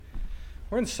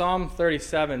We're in Psalm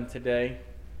 37 today.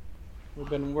 We've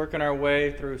been working our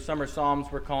way through summer psalms,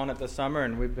 we're calling it this summer,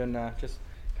 and we've been just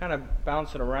kind of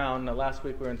bouncing around. Last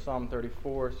week we were in Psalm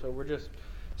 34, so we're just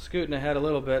scooting ahead a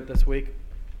little bit this week.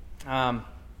 And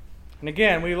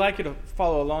again, we like you to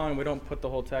follow along. We don't put the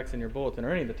whole text in your bulletin,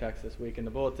 or any of the text this week in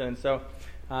the bulletin. So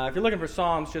if you're looking for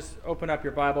Psalms, just open up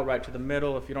your Bible right to the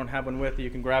middle. If you don't have one with you,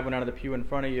 you can grab one out of the pew in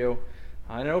front of you.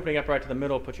 And opening up right to the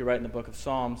middle puts you right in the book of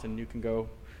Psalms, and you can go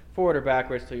forward or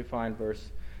backwards till you find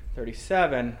verse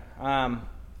 37.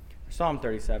 Psalm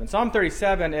 37. Psalm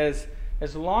 37 is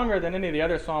longer than any of the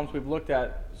other Psalms we've looked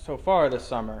at so far this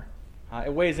summer.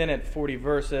 It weighs in at 40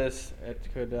 verses. It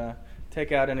could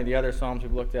take out any of the other Psalms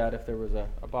we've looked at if there was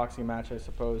a boxing match, I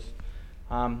suppose.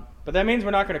 But that means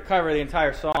we're not going to cover the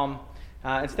entire Psalm.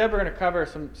 Instead, we're going to cover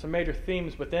some major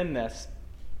themes within this.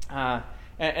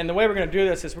 And the way we're going to do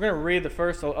this is we're going to read the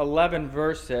first 11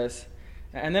 verses.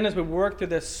 And then as we work through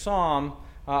this psalm,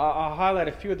 I'll highlight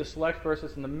a few of the select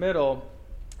verses in the middle,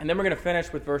 and then we're going to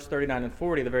finish with verse 39 and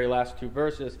 40, the very last two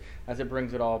verses, as it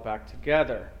brings it all back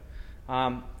together.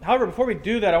 However, before we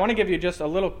do that, I want to give you just a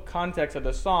little context of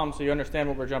the psalm so you understand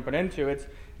what we're jumping into.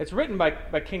 It's written by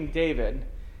King David,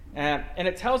 and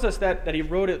it tells us that he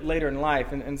wrote it later in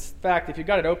life. And in fact, if you've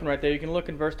got it open right there, you can look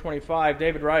in verse 25.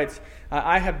 David writes,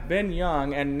 I have been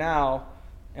young and now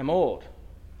am old.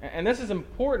 And this is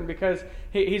important because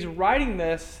he's writing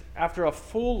this after a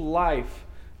full life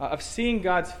of seeing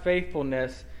God's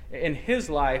faithfulness in his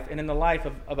life and in the life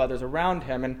of others around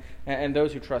him and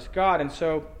those who trust God. And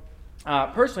so,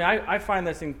 personally, I find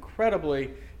this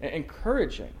incredibly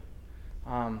encouraging.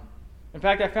 In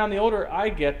fact, I found the older I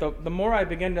get, the more I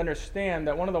begin to understand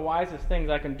that one of the wisest things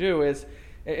I can do is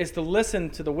to listen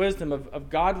to the wisdom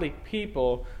of godly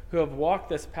people who have walked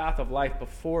this path of life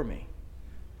before me.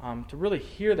 To really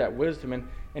hear that wisdom.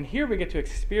 And here we get to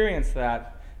experience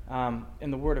that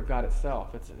in the Word of God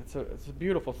itself. It's a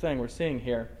beautiful thing we're seeing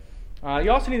here.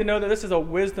 You also need to know that this is a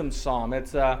wisdom psalm.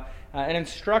 It's an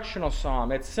instructional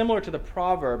psalm. It's similar to the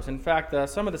Proverbs. In fact,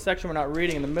 some of the section we're not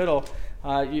reading in the middle,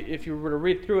 if you were to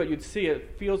read through it, you'd see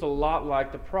it feels a lot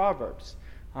like the Proverbs.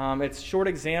 It's short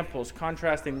examples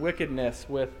contrasting wickedness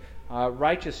with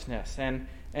righteousness.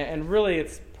 And really,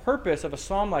 its purpose of a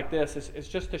psalm like this is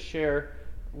just to share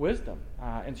wisdom,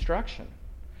 instruction.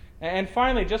 And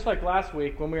finally, just like last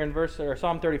week when we were in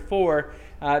Psalm 34,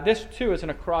 this too is an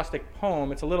acrostic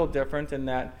poem. It's a little different in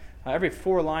that every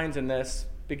 4 lines in this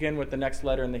begin with the next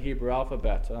letter in the Hebrew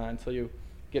alphabet until you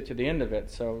get to the end of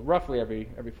it. So roughly every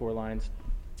 4 lines.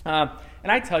 And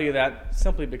I tell you that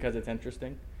simply because it's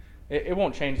interesting. It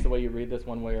won't change the way you read this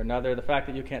one way or another. The fact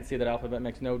that you can't see that alphabet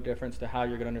makes no difference to how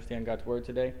you're going to understand God's Word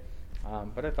today.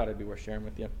 But I thought it'd be worth sharing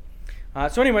with you.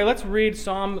 So anyway, let's read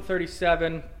Psalm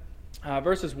 37,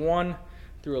 verses 1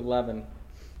 through 11.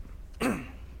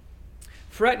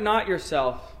 Fret not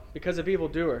yourself because of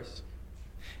evildoers.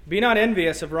 Be not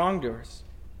envious of wrongdoers,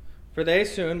 for they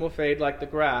soon will fade like the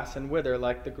grass and wither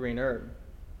like the green herb.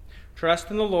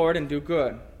 Trust in the Lord and do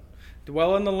good.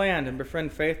 Dwell in the land and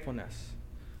befriend faithfulness.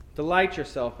 Delight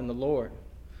yourself in the Lord,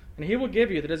 and he will give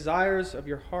you the desires of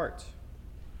your heart.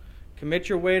 Commit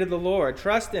your way to the Lord.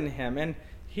 Trust in him, and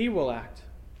he will act.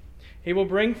 He will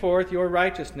bring forth your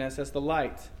righteousness as the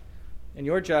light, and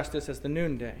your justice as the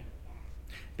noonday.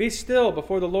 Be still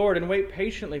before the Lord and wait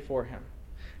patiently for him.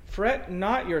 Fret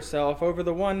not yourself over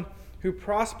the one who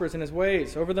prospers in his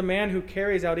ways, over the man who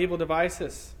carries out evil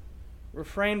devices.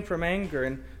 Refrain from anger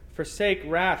and forsake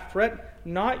wrath. Fret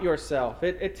not yourself.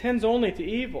 It tends only to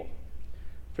evil.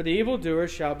 For the evildoer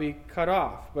shall be cut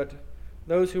off, but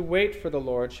those who wait for the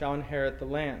Lord shall inherit the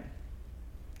land.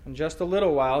 In just a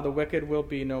little while the wicked will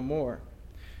be no more.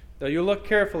 Though you look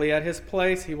carefully at his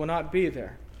place, he will not be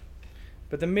there.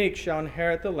 But the meek shall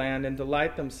inherit the land and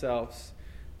delight themselves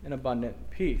in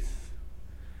abundant peace.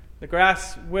 The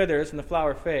grass withers and the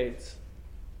flower fades.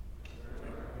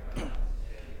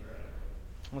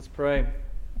 Let's pray.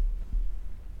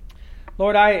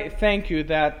 Lord, I thank you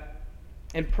that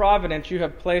in providence you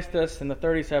have placed us in the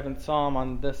 37th Psalm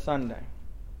on this Sunday.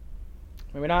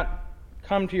 May we not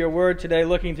come to your word today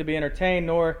looking to be entertained,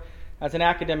 nor as an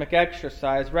academic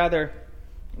exercise. Rather,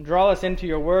 draw us into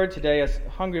your word today as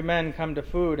hungry men come to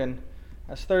food and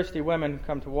as thirsty women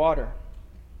come to water.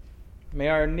 May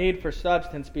our need for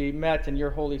substance be met in your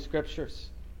holy scriptures.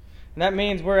 And that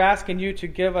means we're asking you to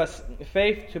give us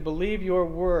faith to believe your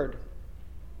word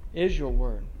is your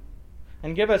word.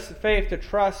 And give us faith to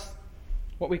trust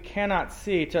what we cannot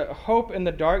see, to hope in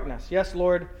the darkness. Yes,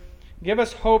 Lord, give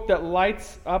us hope that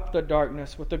lights up the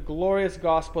darkness with the glorious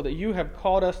gospel that you have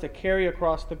called us to carry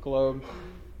across the globe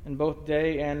in both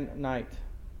day and night.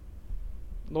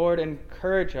 Lord,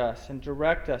 encourage us and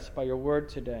direct us by your word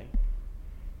today.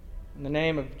 In the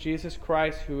name of Jesus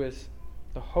Christ, who is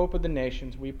the hope of the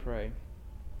nations, we pray.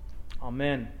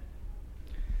 Amen.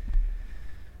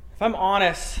 If I'm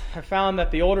honest, I found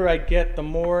that the older I get, the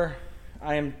more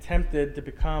I am tempted to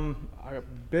become a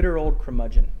bitter old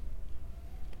curmudgeon.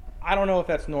 I don't know if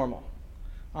that's normal.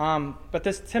 But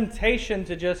this temptation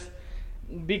to just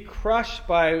be crushed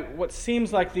by what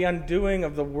seems like the undoing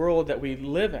of the world that we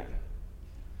live in.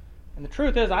 And the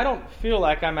truth is, I don't feel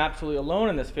like I'm absolutely alone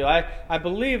in this field. I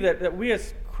believe that we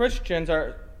as Christians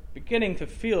are beginning to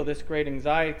feel this great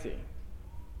anxiety.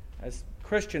 As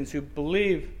Christians who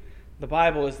believe the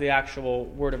Bible is the actual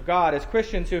Word of God, as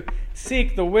Christians who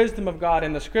seek the wisdom of God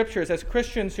in the Scriptures, as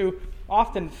Christians who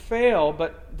often fail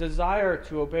but desire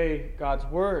to obey God's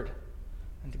Word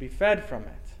and to be fed from it.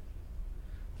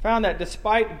 I found that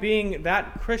despite being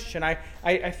that Christian,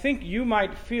 I think you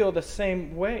might feel the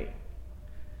same way.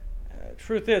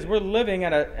 Truth is, we're living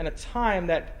in a time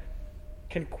that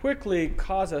can quickly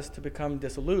cause us to become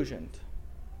disillusioned.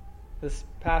 This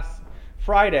past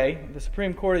Friday, the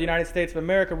Supreme Court of the United States of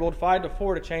America ruled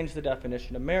 5-4 to change the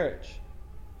definition of marriage.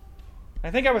 I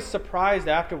think I was surprised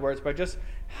afterwards by just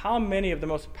how many of the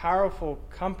most powerful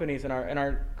companies in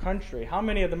our country, how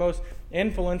many of the most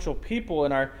influential people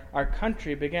in our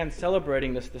country began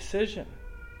celebrating this decision.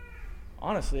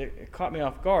 Honestly, it caught me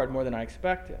off guard more than I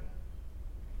expected.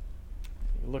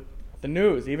 You look at the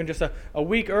news, even just a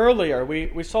week earlier,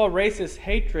 we saw racist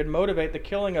hatred motivate the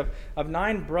killing of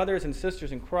 9 brothers and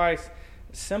sisters in Christ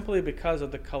simply because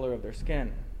of the color of their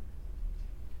skin.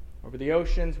 Over the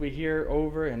oceans, we hear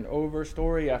over and over,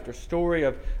 story after story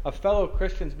of fellow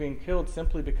Christians being killed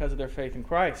simply because of their faith in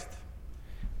Christ.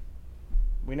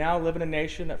 We now live in a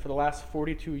nation that for the last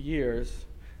 42 years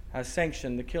has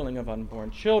sanctioned the killing of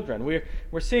unborn children.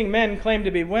 We're seeing men claim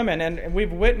to be women, and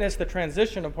we've witnessed the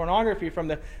transition of pornography from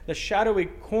the shadowy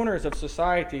corners of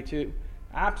society to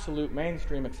absolute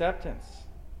mainstream acceptance.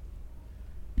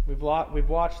 We've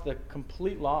watched the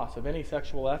complete loss of any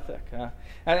sexual ethic.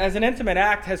 As an intimate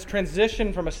act has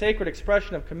transitioned from a sacred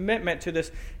expression of commitment to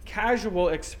this casual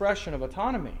expression of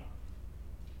autonomy.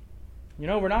 You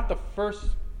know, we're not the first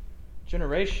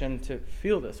generation to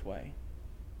feel this way.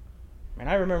 And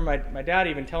I remember my dad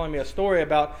even telling me a story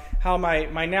about how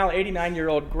my now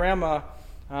 89-year-old grandma,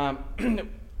 when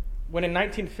in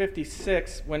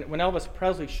 1956, when Elvis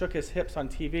Presley shook his hips on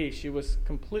TV, she was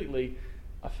completely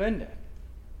offended.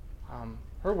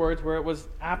 Her words were it was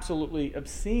absolutely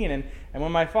obscene. And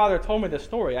when my father told me this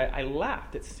story, I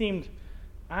laughed. It seemed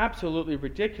absolutely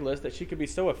ridiculous that she could be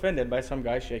so offended by some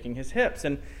guy shaking his hips.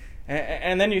 And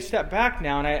then you step back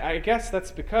now, and I guess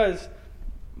that's because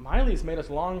Miley's made us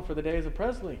long for the days of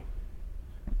Presley.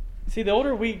 See, the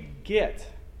older we get,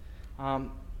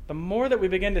 the more that we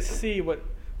begin to see what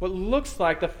looks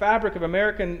like the fabric of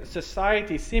American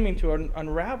society seeming to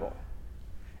unravel.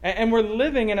 And we're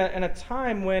living in a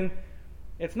time when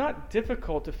it's not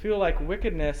difficult to feel like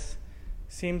wickedness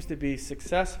seems to be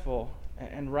successful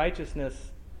and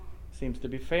righteousness seems to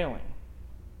be failing.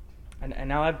 And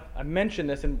now I've mentioned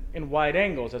this in wide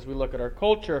angles as we look at our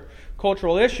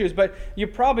cultural issues, but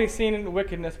you've probably seen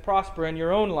wickedness prosper in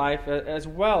your own life as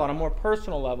well on a more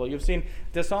personal level. You've seen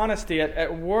dishonesty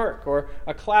at work, or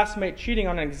a classmate cheating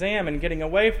on an exam and getting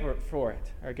away for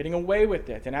it, or getting away with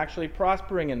it and actually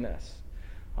prospering in this.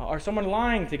 Or someone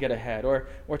lying to get ahead, or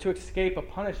to escape a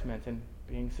punishment and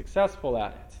being successful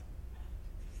at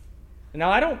it. Now,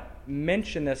 I don't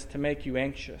mention this to make you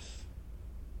anxious.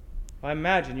 I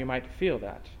imagine you might feel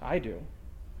that. I do.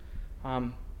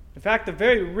 In fact, the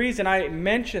very reason I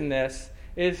mention this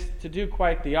is to do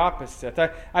quite the opposite.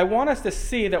 I want us to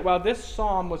see that while this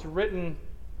psalm was written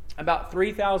about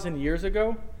 3,000 years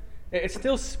ago, it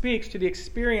still speaks to the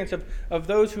experience of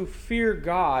those who fear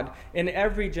God in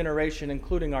every generation,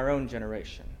 including our own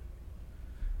generation.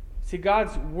 See,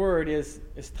 God's word is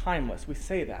timeless. We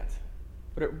say that,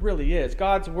 but it really is.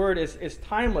 God's word is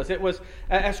timeless. It was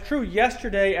as true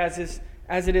yesterday as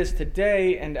it is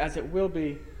today and as it will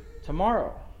be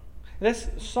tomorrow. This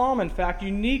psalm, in fact,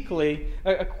 uniquely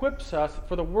equips us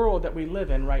for the world that we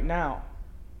live in right now.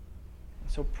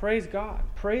 So praise God.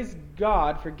 Praise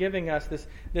God for giving us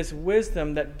this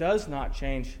wisdom that does not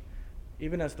change,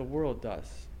 even as the world does.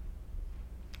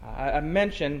 I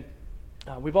mentioned,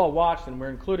 we've all watched, and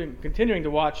we're continuing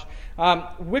to watch,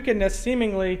 wickedness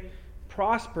seemingly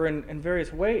prosper in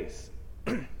various ways.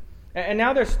 And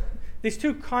now there's these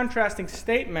two contrasting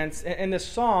statements in this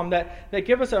psalm that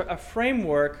give us a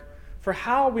framework for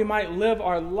how we might live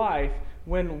our life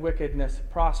when wickedness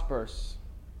prospers.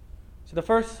 So the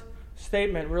first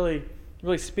statement really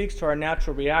really speaks to our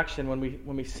natural reaction when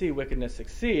we see wickedness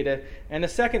succeed. And the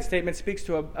second statement speaks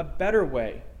to a better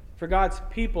way for God's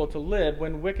people to live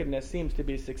when wickedness seems to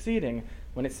be succeeding,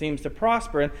 when it seems to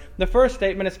prosper. And the first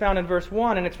statement is found in verse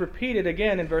 1, and it's repeated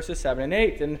again in verses 7 and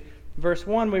 8. In verse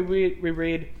 1, we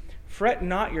read, "Fret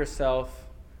not yourself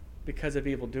because of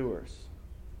evildoers."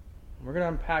 We're going to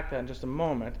unpack that in just a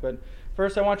moment, but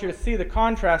first I want you to see the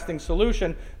contrasting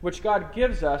solution which God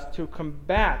gives us to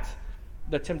combat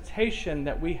the temptation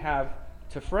that we have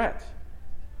to fret.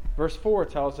 Verse 4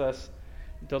 tells us,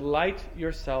 "Delight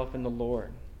yourself in the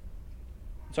Lord."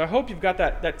 So I hope you've got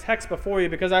that text before you,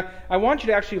 because I want you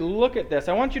to actually look at this.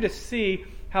 I want you to see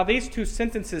how these two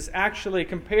sentences actually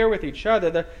compare with each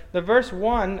other. In verse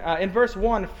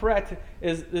 1, fret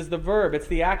is the verb. It's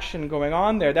the action going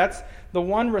on there. That's the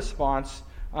one response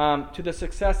to the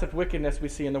success of wickedness we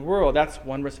see in the world. That's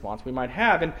one response we might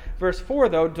have. In verse 4,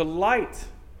 though, delight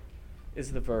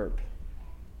is the verb.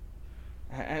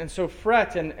 And so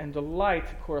fret and delight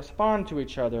correspond to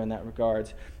each other in that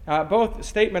regard. Both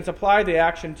statements apply the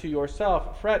action to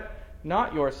yourself. Fret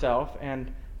not yourself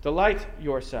and delight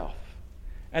yourself.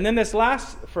 And then this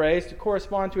last phrase to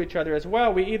correspond to each other as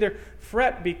well. We either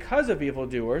fret because of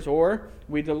evildoers or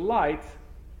we delight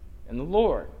in the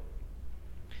Lord.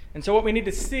 And so what we need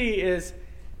to see is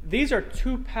these are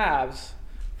two paths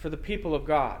for the people of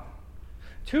God.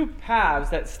 Two paths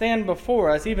that stand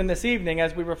before us even this evening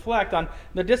as we reflect on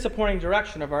the disappointing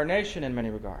direction of our nation in many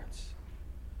regards.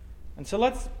 And so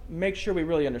let's make sure we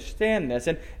really understand this.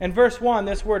 And in verse 1,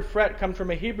 this word fret comes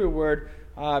from a Hebrew word,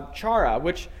 chara,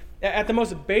 which at the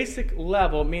most basic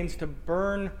level means to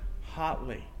burn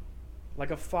hotly, like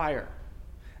a fire.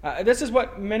 This is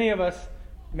what many of us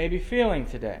may be feeling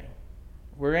today.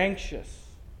 We're anxious,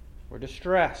 we're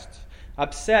distressed,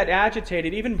 upset,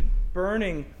 agitated, even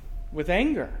burning with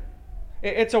anger.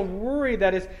 It's a worry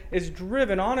that is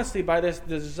driven, honestly, by this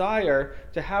desire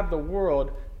to have the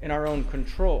world in our own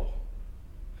control.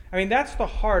 I mean, that's the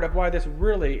heart of why this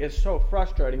really is so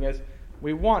frustrating, is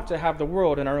we want to have the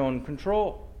world in our own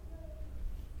control.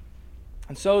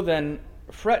 And so then,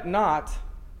 fret not,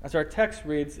 as our text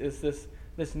reads, is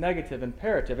this negative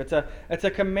imperative. It's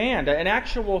a command, an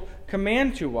actual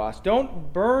command to us.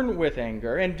 Don't burn with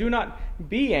anger and do not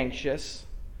be anxious.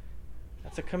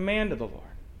 That's a command of the Lord.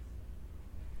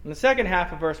 And the second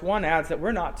half of verse 1 adds that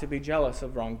we're not to be jealous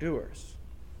of wrongdoers.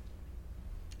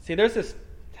 See, there's this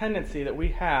tendency that we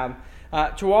have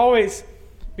to always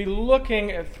be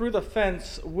looking through the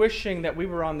fence, wishing that we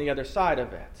were on the other side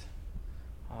of it.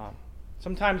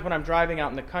 Sometimes when I'm driving out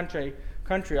in the country,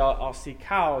 I'll see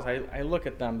cows. I look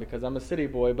at them because I'm a city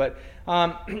boy. But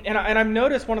and I've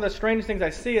noticed one of the strange things I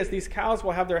see is these cows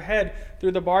will have their head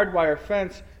through the barbed wire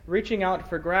fence, reaching out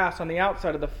for grass on the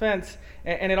outside of the fence,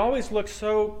 and it always looks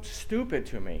so stupid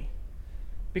to me,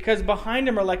 because behind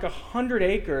them are like 100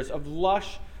 acres of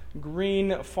lush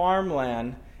green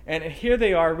farmland, and here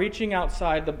they are reaching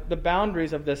outside the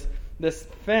boundaries of this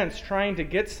fence, trying to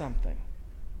get something.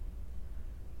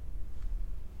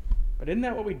 But isn't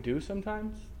that what we do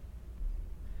sometimes?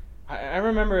 I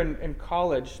remember in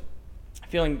college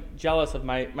feeling jealous of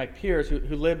my peers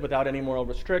who lived without any moral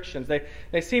restrictions.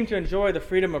 They seemed to enjoy the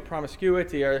freedom of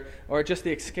promiscuity or just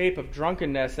the escape of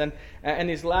drunkenness and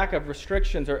these lack of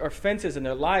restrictions or fences in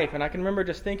their life. And I can remember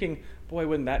just thinking, boy,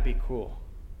 wouldn't that be cool?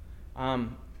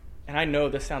 And I know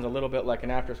this sounds a little bit like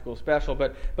an after-school special,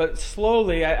 but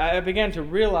slowly I began to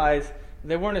realize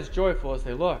they weren't as joyful as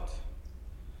they looked.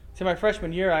 See, my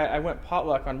freshman year, I went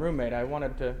potluck on roommate. I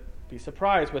wanted to be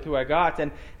surprised with who I got.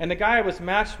 And the guy I was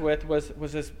matched with was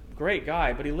this great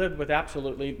guy, but he lived with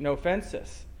absolutely no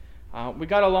fences. We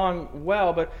got along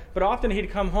well, but often he'd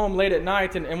come home late at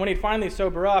night, and when he'd finally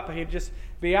sober up, he'd just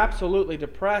be absolutely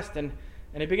depressed. And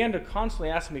he began to constantly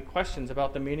ask me questions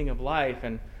about the meaning of life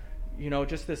and,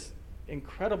 just this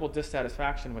incredible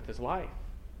dissatisfaction with his life.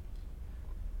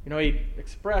 He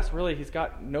expressed really he's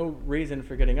got no reason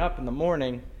for getting up in the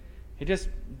morning. He just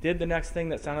did the next thing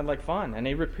that sounded like fun. And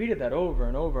he repeated that over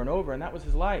and over and over, and that was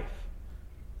his life.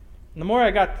 And the more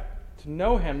I got to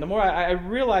know him, the more I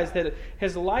realized that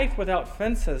his life without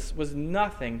fences was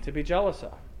nothing to be jealous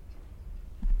of.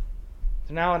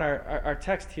 So now in our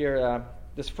text here,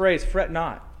 this phrase, fret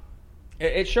not,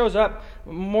 it shows up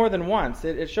more than once.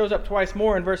 It shows up twice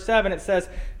more. In verse 7, it says,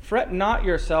 fret not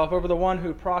yourself over the one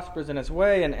who prospers in his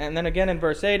way. And then again in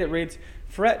verse 8, it reads,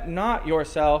 fret not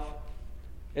yourself,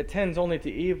 it tends only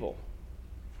to evil.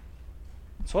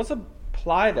 So let's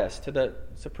apply this to the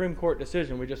Supreme Court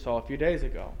decision we just saw a few days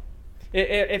ago.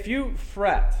 If you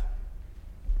fret,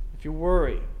 if you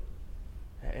worry,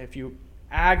 if you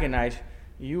agonize,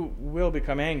 you will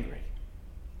become angry.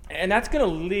 And that's going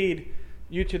to lead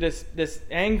you to this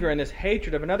anger and this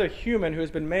hatred of another human who has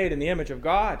been made in the image of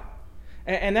God.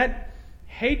 And that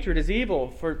hatred is evil,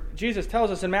 for Jesus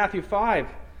tells us in Matthew 5,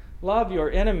 love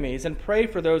your enemies and pray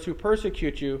for those who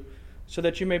persecute you, so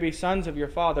that you may be sons of your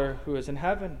Father who is in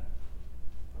heaven.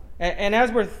 And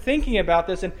as we're thinking about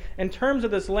this, in terms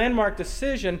of this landmark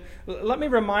decision, let me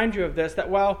remind you of this, that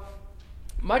while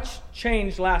much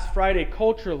changed last Friday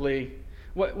culturally,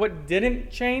 what didn't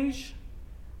change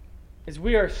is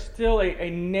we are still a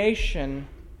nation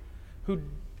who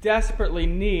desperately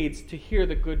needs to hear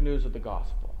the good news of the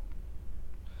gospel.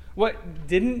 What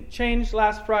didn't change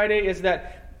last Friday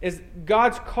is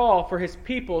God's call for his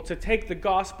people to take the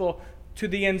gospel to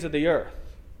the ends of the earth.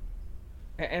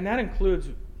 And that includes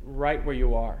right where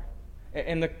you are,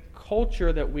 in the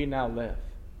culture that we now live.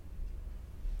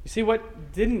 You see,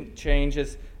 what didn't change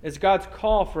is God's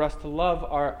call for us to love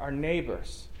our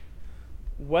neighbors,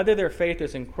 whether their faith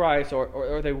is in Christ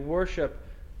or they worship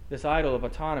this idol of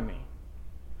autonomy.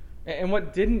 And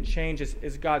what didn't change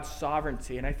is God's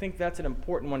sovereignty. And I think that's an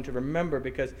important one to remember,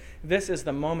 because this is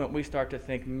the moment we start to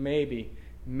think maybe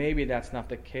that's not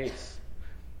the case.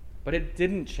 But it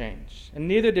didn't change. And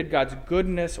neither did God's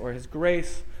goodness or his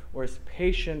grace or his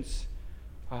patience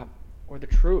or the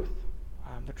truth.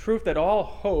 The truth that all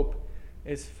hope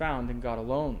is found in God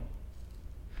alone.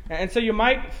 And so you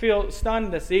might feel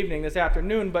stunned this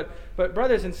afternoon, but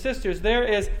brothers and sisters, there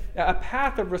is a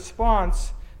path of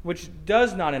response which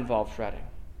does not involve fretting.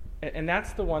 And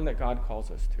that's the one that God calls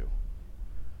us to.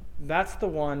 That's the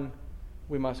one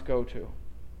we must go to.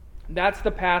 That's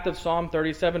the path of Psalm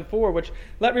 37:4, which,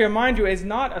 let me remind you, is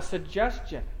not a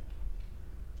suggestion.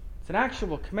 It's an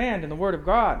actual command in the Word of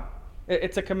God.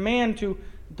 It's a command to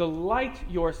delight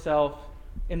yourself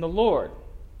in the Lord.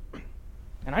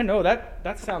 And I know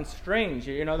that sounds strange.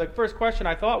 You know, the first question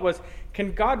I thought was,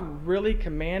 can God really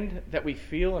command that we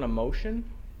feel an emotion?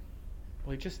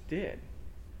 Well, he just did.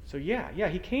 So yeah,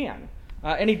 he can.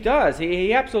 And he does.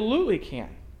 He absolutely can.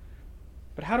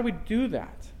 But how do we do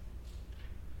that?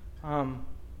 Well,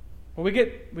 we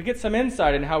get some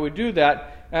insight in how we do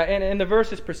that in the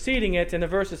verses preceding it and the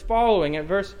verses following it,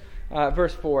 verse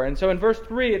 4. And so in verse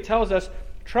 3 it tells us,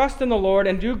 trust in the Lord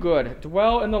and do good,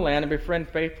 dwell in the land and befriend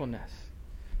faithfulness.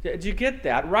 Do you get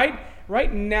that?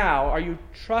 Right now, are you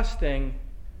trusting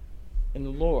in the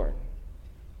Lord?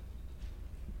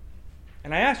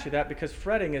 And I ask you that because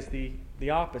fretting is the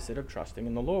opposite of trusting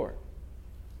in the Lord.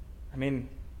 I mean,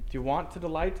 do you want to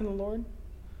delight in the Lord?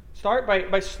 Start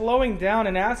by slowing down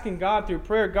and asking God through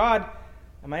prayer, God,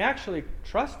 am I actually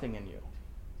trusting in you?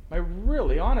 Am I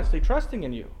really, honestly trusting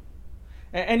in you?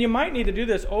 And you might need to do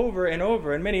this over and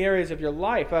over in many areas of your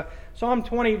life. Psalm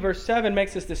 20, verse 7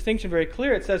 makes this distinction very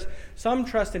clear. It says, some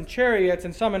trust in chariots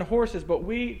and some in horses, but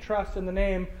we trust in the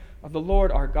name of the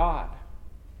Lord our God.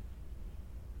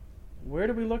 Where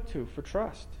do we look to for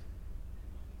trust?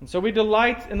 And so we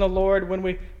delight in the Lord when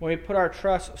we put our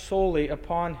trust solely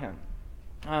upon him.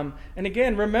 And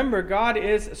again, remember, God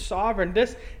is sovereign.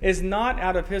 This is not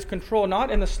out of his control,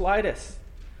 not in the slightest.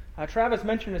 Travis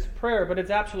mentioned his prayer, but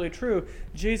it's absolutely true.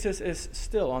 Jesus is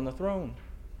still on the throne.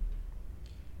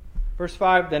 Verse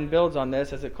 5 then builds on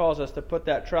this as it calls us to put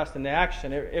that trust into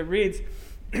action. It reads,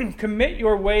 commit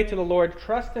your way to the Lord,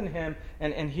 trust in him,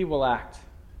 and he will act.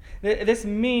 This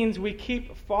means we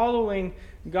keep following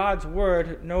God's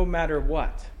word no matter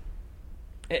what.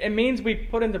 It means we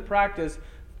put into practice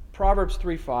Proverbs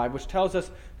 3:5, which tells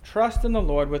us, trust in the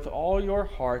Lord with all your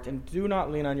heart and do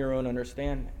not lean on your own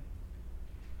understanding.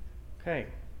 Okay.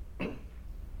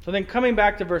 So then coming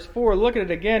back to verse 4, look at it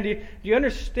again. Do you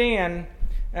understand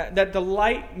that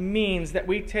delight means that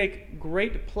we take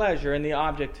great pleasure in the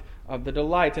object of the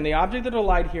delight? And the object of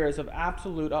delight here is of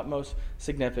absolute utmost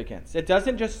significance. It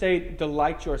doesn't just say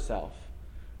delight yourself.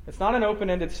 It's not an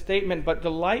open-ended statement, but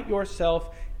delight yourself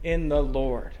in the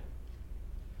Lord.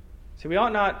 See, we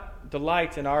ought not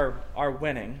delight in our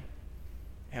winning,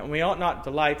 and we ought not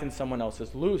delight in someone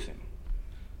else's losing.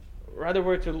 Rather,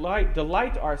 we're to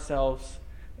delight ourselves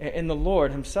in the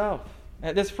Lord himself.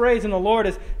 This phrase in the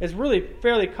Lord is really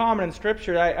fairly common in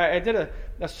Scripture. I did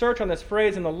a search on this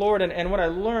phrase in the Lord, and what I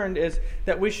learned is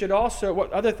that we should also,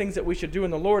 what other things that we should do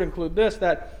in the Lord include this,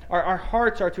 that our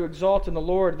hearts are to exalt in the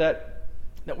Lord, that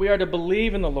we are to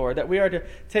believe in the Lord, that we are to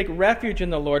take refuge in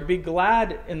the Lord, be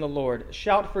glad in the Lord,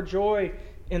 shout for joy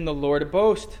in the Lord,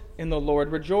 boast in the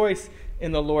Lord, rejoice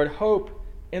in the Lord, hope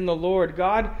in the Lord.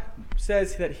 God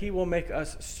says that he will make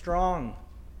us strong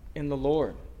in the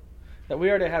Lord, that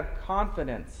we are to have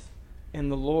confidence in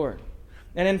the Lord.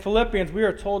 And in Philippians, we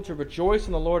are told to rejoice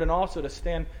in the Lord and also to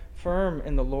stand firm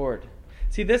in the Lord.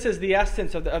 See, this is the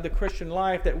essence of the Christian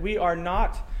life, that we are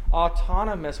not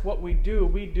autonomous. What we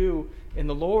do in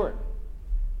the Lord.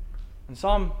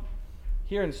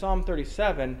 Here in Psalm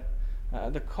 37,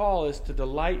 the call is to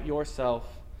delight yourself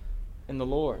in the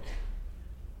Lord.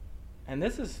 And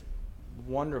this is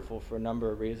wonderful for a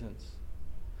number of reasons.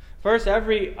 First,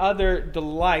 every other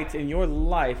delight in your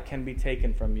life can be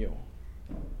taken from you.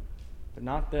 But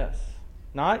not this.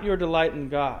 Not your delight in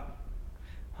God.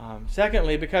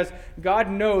 Secondly, because God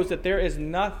knows that there is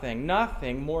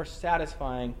nothing more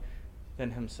satisfying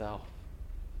than Himself.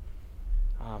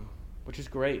 Which is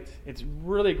great. It's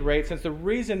really great, since the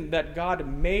reason that God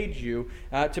made you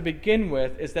to begin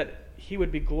with is that He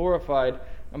would be glorified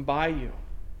by you.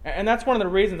 And that's one of the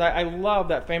reasons I love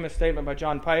that famous statement by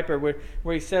John Piper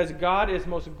where he says, God is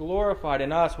most glorified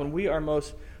in us when we are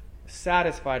most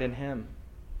satisfied in Him.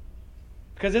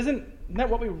 Because isn't that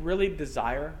what we really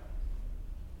desire?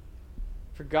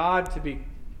 For God to be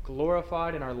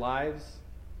glorified in our lives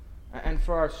and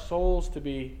for our souls to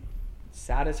be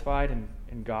satisfied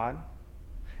in God.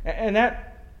 And that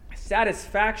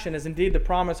satisfaction is indeed the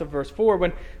promise of verse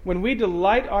 4. When we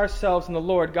delight ourselves in the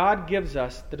Lord, God gives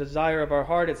us the desire of our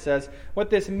heart, it says. What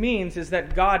this means is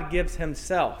that God gives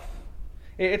Himself.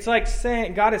 It's like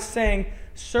God is saying,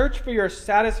 search for your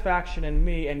satisfaction in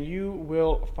me and you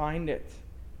will find it.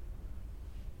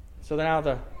 So now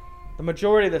the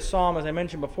majority of the psalm, as I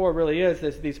mentioned before, really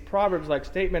is these Proverbs-like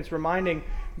statements reminding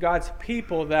God's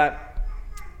people that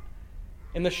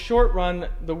in the short run,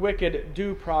 the wicked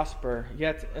do prosper,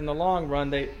 yet in the long run,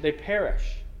 they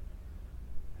perish.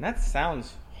 And that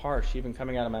sounds harsh, even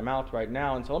coming out of my mouth right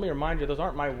now. And so let me remind you, those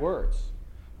aren't my words.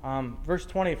 Verse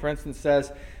 20, for instance,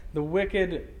 says, the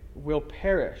wicked will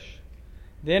perish.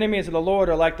 The enemies of the Lord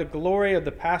are like the glory of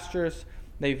the pastures.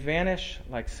 They vanish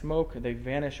like smoke. They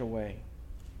vanish away.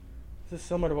 This is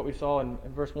similar to what we saw in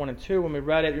verse 1 and 2 when we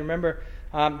read it. You remember,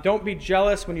 don't be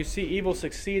jealous when you see evil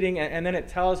succeeding. And then it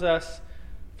tells us,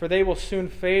 for they will soon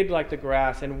fade like the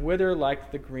grass and wither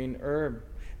like the green herb.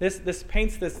 This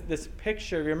paints this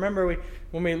picture. Remember,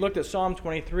 when we looked at Psalm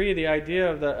 23, the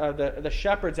idea of the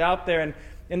shepherds out there, and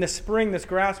in the spring this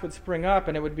grass would spring up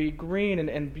and it would be green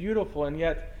and beautiful, and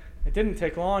yet it didn't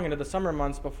take long into the summer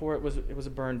months before it was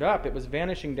burned up. It was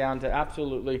vanishing down to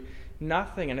absolutely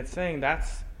nothing. And it's saying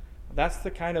that's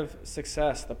the kind of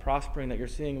success, the prospering that you're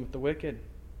seeing with the wicked.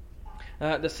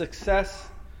 The success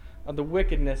of the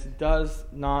wickedness does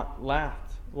not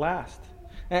last.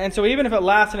 And so even if it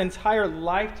lasts an entire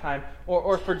lifetime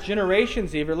or for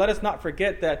generations even, let us not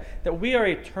forget that we are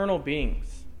eternal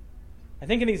beings. I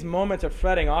think in these moments of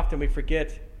fretting, often we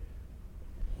forget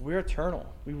we're eternal.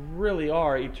 We really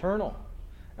are eternal.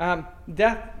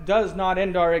 Death does not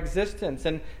end our existence.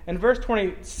 And verse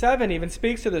 27 even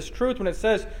speaks to this truth when it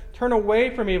says, turn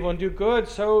away from evil and do good,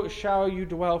 so shall you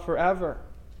dwell forever.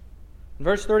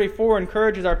 Verse 34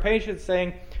 encourages our patience,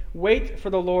 saying, wait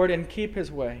for the Lord and keep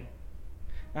His way.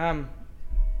 Now,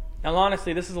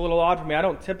 honestly, this is a little odd for me. I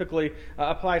don't typically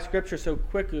apply Scripture so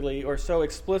quickly or so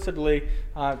explicitly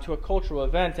to a cultural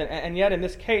event. And yet, in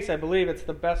this case, I believe it's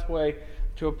the best way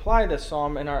to apply this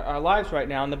psalm in our lives right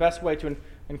now, and the best way to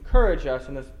encourage us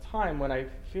in this time when I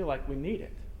feel like we need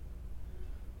it.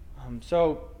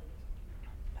 So,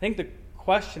 I think the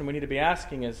question we need to be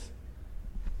asking is,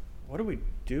 what do we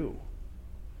do?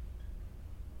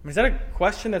 Is that a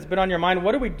question that's been on your mind?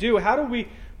 What do we do? How do we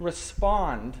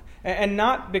respond and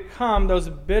not become those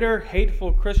bitter,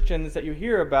 hateful Christians that you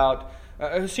hear about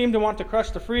who seem to want to crush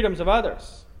the freedoms of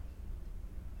others?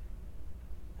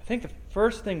 I think the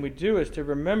first thing we do is to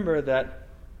remember that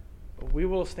we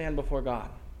will stand before God.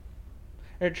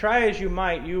 And try as you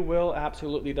might, you will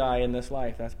absolutely die in this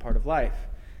life. That's part of life.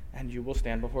 And you will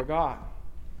stand before God.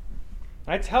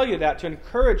 I tell you that to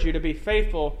encourage you to be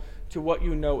faithful to what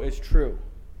you know is true,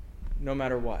 no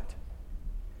matter what.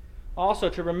 Also,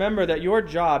 to remember that your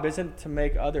job isn't to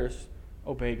make others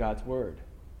obey God's word.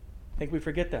 I think we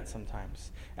forget that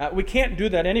sometimes. We can't do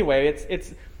that anyway.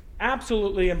 It's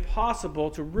absolutely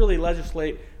impossible to really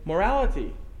legislate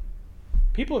morality.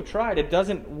 People have tried. It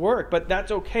doesn't work, but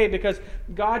that's okay because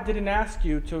God didn't ask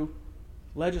you to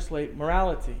legislate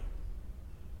morality.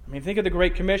 I mean, think of the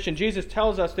Great Commission. Jesus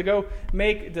tells us to go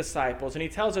make disciples, and He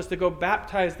tells us to go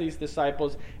baptize these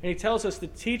disciples, and He tells us to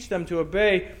teach them to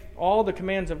obey all the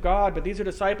commands of God, but these are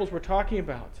disciples we're talking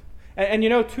about. And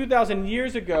 2,000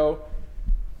 years ago,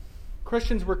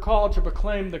 Christians were called to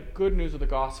proclaim the good news of the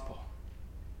gospel.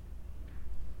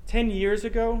 10 years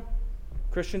ago,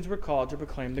 Christians were called to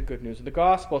proclaim the good news of the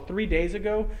gospel. 3 days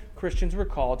ago, Christians were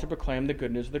called to proclaim the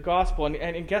good news of the gospel.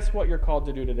 And guess what you're called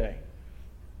to do today?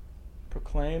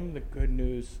 Proclaim the good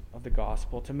news of the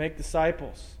gospel, to make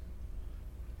disciples.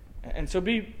 And so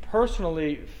be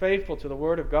personally faithful to the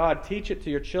Word of God. Teach it to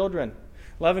your children.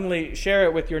 Lovingly share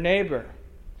it with your neighbor.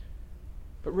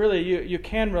 But really, you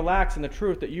can relax in the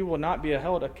truth that you will not be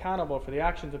held accountable for the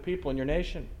actions of people in your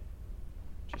nation.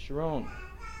 Just your own.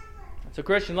 So,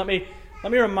 Christian, let me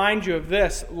remind you of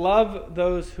this. Love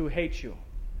those who hate you.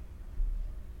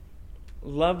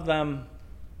 Love them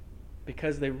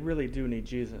because they really do need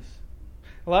Jesus.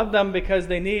 Love them because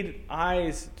they need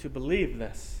eyes to believe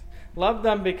this. Love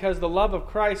them because the love of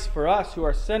Christ for us who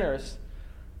are sinners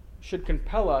should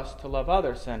compel us to love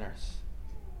other sinners.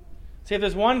 See, if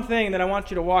there's one thing that I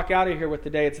want you to walk out of here with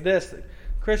today, it's this.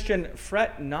 Christian,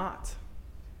 fret not.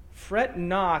 Fret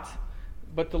not,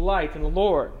 but delight in the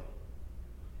Lord.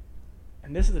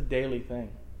 And this is a daily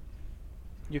thing.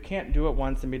 You can't do it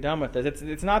once and be done with it.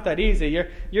 It's not that easy.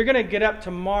 You're going to get up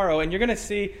tomorrow and you're going to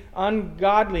see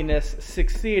ungodliness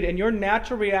succeed, and your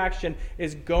natural reaction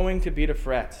is going to be to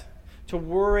fret, to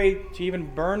worry, to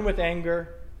even burn with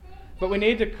anger. But we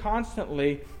need to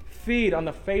constantly feed on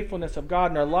the faithfulness of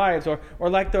God in our lives, or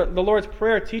like the Lord's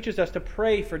Prayer teaches us to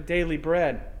pray for daily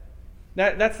bread.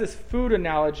 That's this food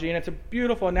analogy, and it's a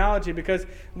beautiful analogy because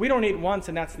we don't eat once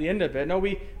and that's the end of it. No,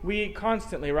 we eat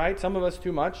constantly, right? Some of us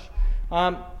too much.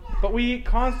 But we eat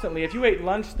constantly. If you ate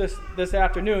lunch this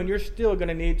afternoon, you're still going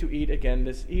to need to eat again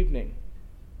this evening,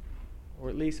 or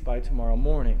at least by tomorrow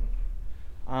morning.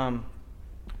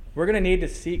 We're going to need to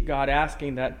seek God,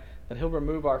 asking that He'll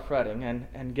remove our fretting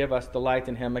and give us delight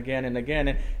in Him again and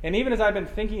again. And even as I've been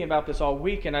thinking about this all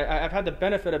week, and I've had the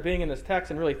benefit of being in this text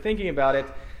and really thinking about it,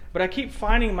 but I keep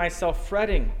finding myself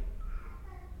fretting.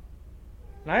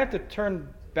 And I have to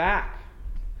turn back.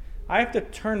 I have to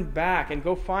turn back and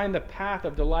go find the path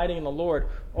of delighting in the Lord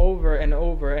over and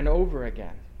over and over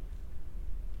again.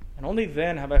 And only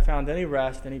then have I found any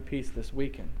rest, any peace this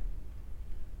weekend.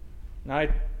 Now,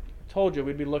 I told you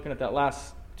we'd be looking at that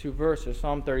last two verses,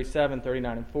 Psalm 37,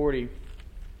 39, and 40.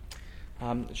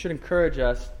 It should encourage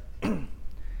us. It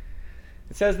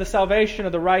says, "The salvation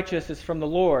of the righteous is from the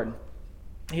Lord.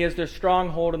 He is their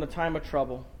stronghold in the time of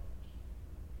trouble.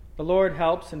 The Lord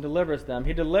helps and delivers them.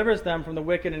 He delivers them from the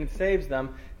wicked and saves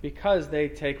them because they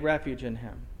take refuge in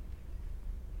Him."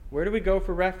 Where do we go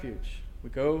for refuge? We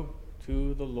go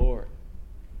to the Lord.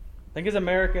 I think as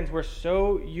Americans, we're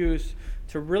so used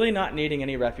to really not needing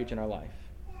any refuge in our life.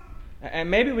 And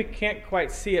maybe we can't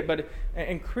quite see it, but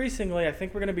increasingly I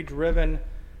think we're going to be driven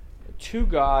to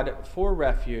God for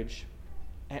refuge.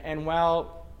 And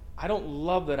while I don't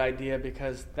love that idea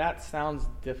because that sounds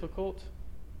difficult,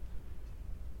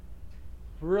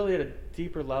 really at a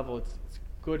deeper level, it's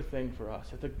a good thing for us.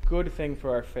 It's a good thing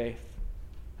for our faith.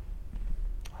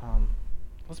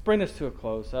 Let's bring this to a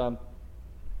close.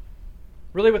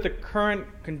 Really with the current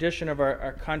condition of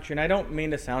our country, and I don't mean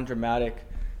to sound dramatic,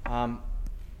 but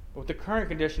with the current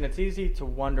condition, it's easy to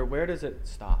wonder, where does it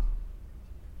stop?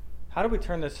 How do we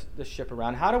turn this ship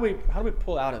around? How do we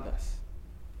pull out of this?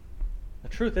 The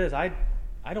truth is, I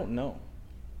don't know.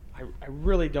 I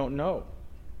really don't know.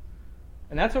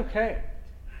 And that's okay.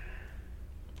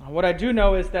 What I do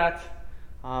know is that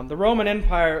the Roman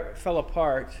Empire fell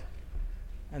apart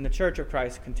and the Church of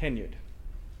Christ continued.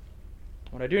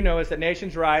 What I do know is that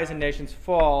nations rise and nations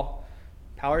fall.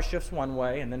 Power shifts one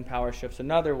way and then power shifts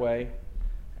another way,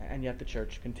 and yet the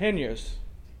church continues.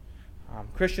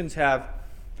 Christians have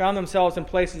found themselves in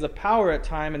places of power at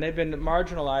times, and they've been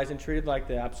marginalized and treated like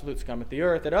the absolute scum of the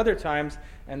earth at other times,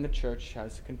 and the church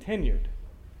has continued.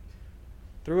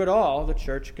 Through it all, the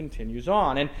church continues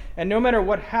on. And no matter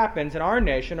what happens in our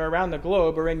nation or around the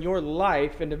globe or in your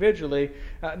life individually,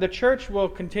 the church will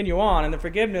continue on, and the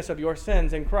forgiveness of your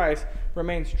sins in Christ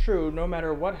remains true no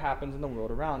matter what happens in the world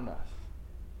around us.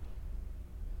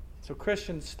 So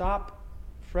Christians, stop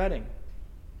fretting.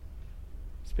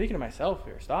 Speaking to myself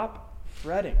here, stop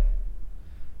fretting.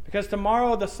 Because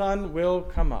tomorrow the sun will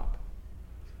come up.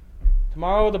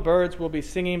 Tomorrow the birds will be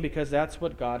singing because that's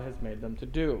what God has made them to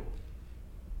do.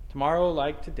 Tomorrow,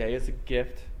 like today, is a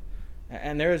gift,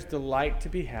 and there is delight to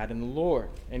be had in the Lord,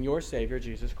 in your Savior,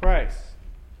 Jesus Christ.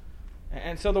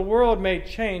 And so the world may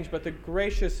change, but the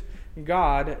gracious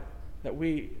God that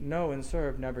we know and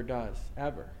serve never does,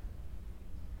 ever.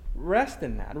 Rest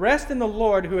in that. Rest in the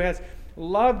Lord who has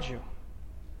loved you.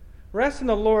 Rest in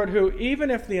the Lord who, even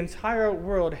if the entire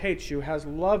world hates you, has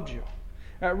loved you.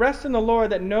 Rest in the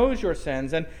Lord that knows your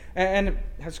sins and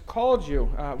has called you,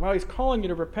 while He's calling you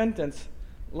to repentance,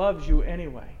 loves you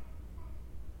anyway.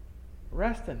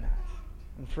 Rest in that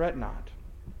and fret not.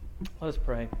 Let us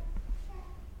pray.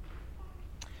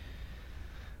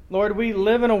 Lord, we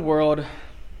live in a world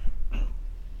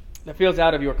that feels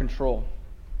out of your control.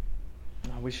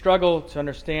 We struggle to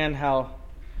understand how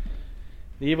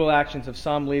the evil actions of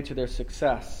some lead to their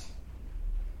success.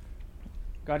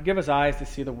 God, give us eyes to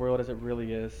see the world as it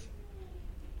really is.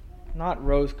 Not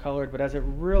rose-colored, but as it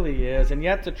really is, and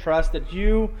yet to trust that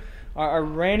you are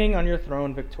reigning on your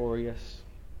throne victorious.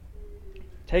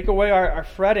 Take away our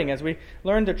fretting as we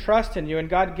learn to trust in you, and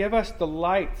God, give us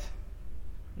delight,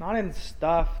 not in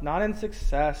stuff, not in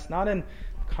success, not in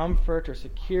comfort or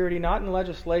security, not in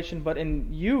legislation, but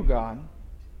in you, God,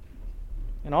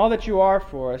 and all that you are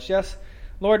for us. Yes,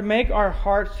 Lord, make our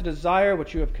hearts to desire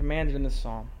what you have commanded in this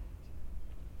psalm.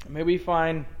 May we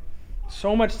find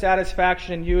so much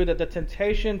satisfaction in you that the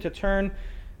temptation to turn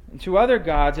to other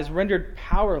gods is rendered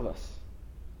powerless.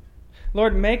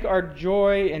 Lord, make our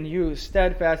joy in you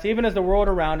steadfast, even as the world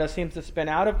around us seems to spin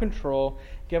out of control.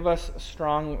 Give us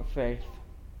strong faith.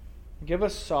 Give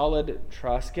us solid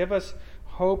trust. Give us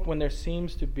hope when there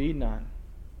seems to be none.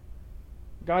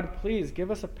 God, please give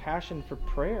us a passion for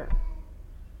prayer.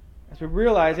 As we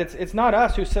realize it's not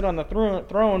us who sit on the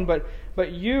throne,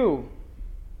 but you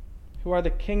who are the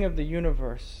King of the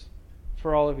universe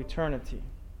for all of eternity.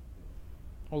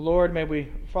 O Lord, may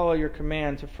we follow your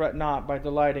command to fret not by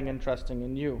delighting and trusting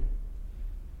in you.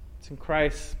 It's in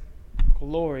Christ's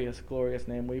glorious, glorious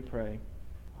name we pray.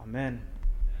 Amen.